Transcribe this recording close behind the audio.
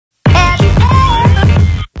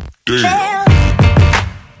Damn.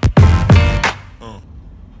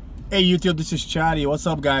 Hey YouTube, this is Charlie. What's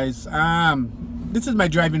up, guys? This is my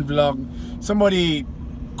driving vlog. Somebody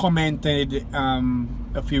commented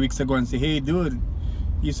a few weeks ago and said, hey dude, you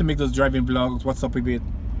used to make those driving vlogs, what's up with it?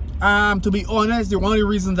 To be honest, the only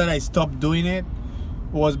reason that I stopped doing it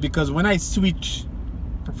was because when I switched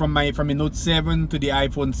from a Note 7 to the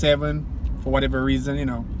iPhone 7, for whatever reason, you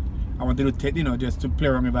know, I wanted to just to play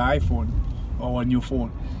around with my iPhone or a new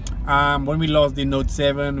phone. When we lost the Note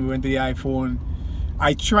 7, we went to the iPhone.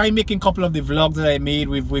 I tried making a couple of the vlogs that I made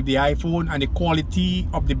with the iPhone, and the quality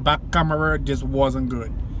of the back camera just wasn't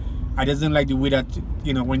good. I just didn't like the way that,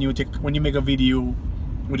 you know, when you make a video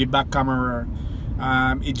with the back camera,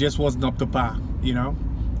 it just wasn't up to par, you know.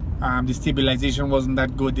 The stabilization wasn't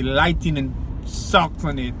that good. The lighting sucks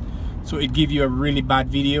on it, so it gave you a really bad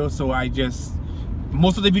video. So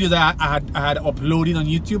most of the videos that I had uploaded on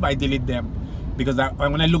YouTube, I deleted them because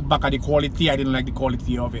when I look back at the quality, I didn't like the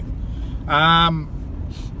quality of it.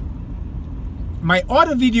 My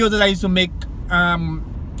other videos that I used to make,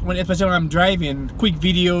 especially when I'm driving, quick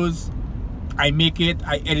videos, I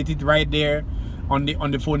edit it right there on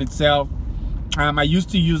the phone itself. I used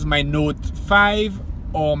to use my Note 5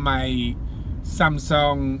 or my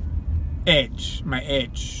Samsung Edge,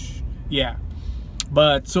 yeah.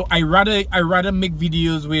 But so I rather make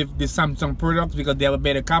videos with the Samsung products because they have a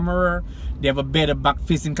better camera, they have a better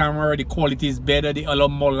back-facing camera, the quality is better, they allow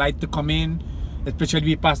more light to come in, especially if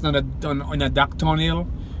you're passing on a dark tunnel.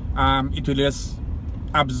 It will just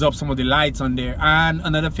absorb some of the lights on there. And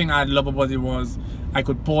another thing I love about it was I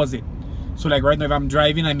could pause it. So like right now, if I'm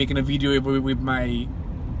driving, I'm making a video with my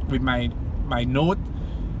Note,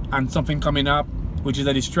 and something coming up which is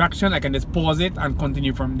a distraction, I can just pause it and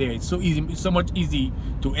continue from there. It's so easy, it's so much easy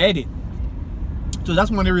to edit. So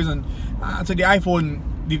that's one of the reasons. So the iPhone,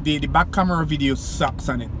 the back camera video sucks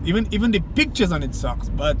on it. Even the pictures on it sucks.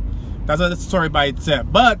 But that's a story by itself.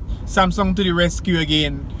 But Samsung to the rescue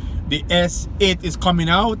again. The S8 is coming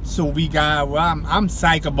out, so we got. Well, I'm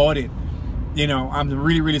psyched about it. You know, I'm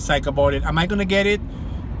really psyched about it. Am I gonna get it?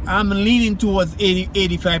 I'm leaning towards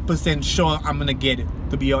 85% sure I'm gonna get it,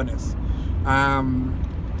 to be honest.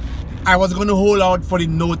 I was gonna hold out for the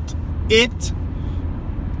Note 8,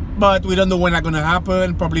 but we don't know when that's gonna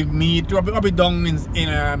happen. Probably done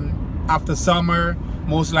in after summer,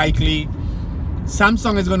 most likely.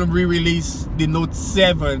 Samsung is gonna re-release the Note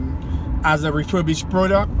 7 as a refurbished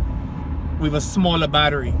product with a smaller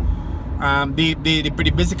battery. They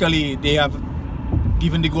have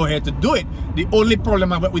given the go ahead to do it. The only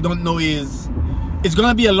problem we don't know is it's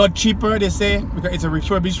gonna be a lot cheaper, they say, because it's a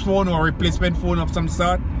refurbished phone or a replacement phone of some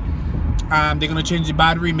sort. They're gonna change the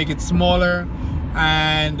battery, make it smaller,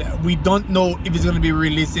 and we don't know if it's gonna be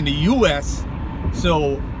released in the US.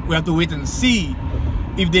 So we have to wait and see.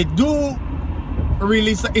 If they do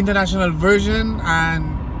release the international version and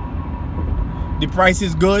the price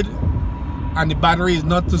is good and the battery is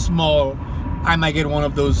not too small, I might get one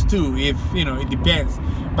of those too. If you know, it depends.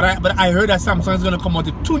 But I heard that Samsung is gonna come out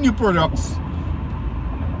with 2 new products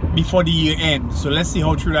before the year end. So let's see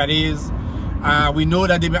how true that is. We know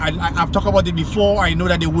that I've talked about it before. I know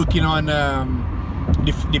that they're working on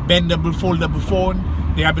the bendable, foldable phone.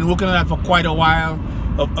 They have been working on that for quite a while.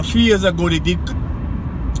 A few years ago, they did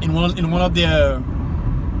in one of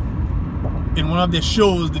their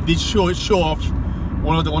shows. They did show off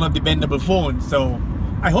one of the bendable phones. So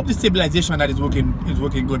I hope the stabilization on that is working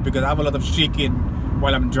good, because I have a lot of shaking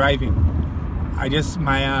while I'm driving.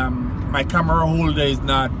 My camera holder is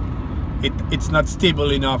not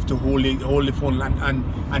stable enough to hold the phone, and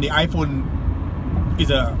the iPhone is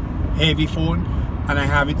a heavy phone, and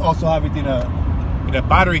I also have it in a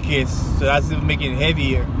battery case, so that's making it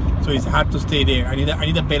heavier, so it's hard to stay there. I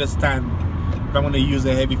need a better stand if I'm gonna use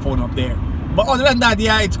a heavy phone up there. But other than that,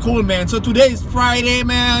 yeah, it's cool, man. So today is Friday,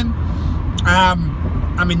 man.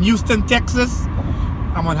 I'm in Houston, Texas.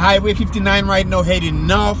 I'm on Highway 59 right now, heading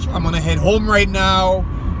north. I'm gonna head home right now,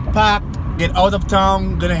 pack, get out of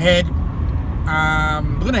town. Gonna head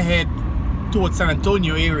towards San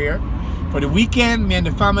Antonio area for the weekend. Me and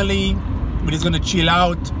the family, we're just gonna chill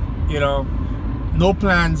out, you know, no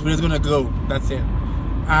plans, we're just gonna go. That's it.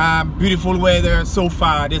 Beautiful weather so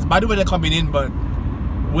far. There's bad weather coming in, but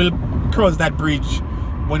we'll cross that bridge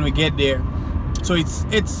when we get there. So it's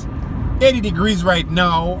 80 degrees right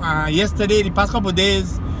now. Yesterday, the past couple of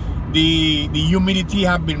days, the humidity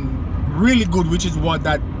have been really good, which is what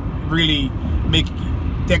that really make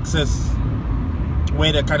Texas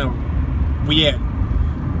weather kind of weird.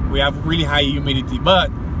 We have really high humidity, but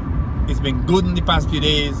it's been good in the past few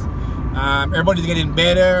days. Everybody's getting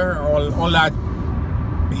better. All that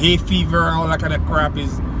hay fever and all that kind of crap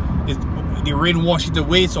is the rain washed it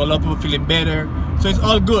away, so a lot of people feeling better. So it's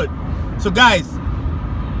all good. So guys,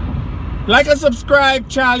 like and subscribe,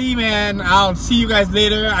 Charlie, man. I'll see you guys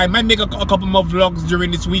later. I might make a couple more vlogs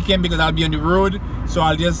during this weekend because I'll be on the road. So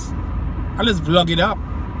I'll just vlog it up.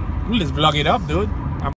 We'll just vlog it up, dude.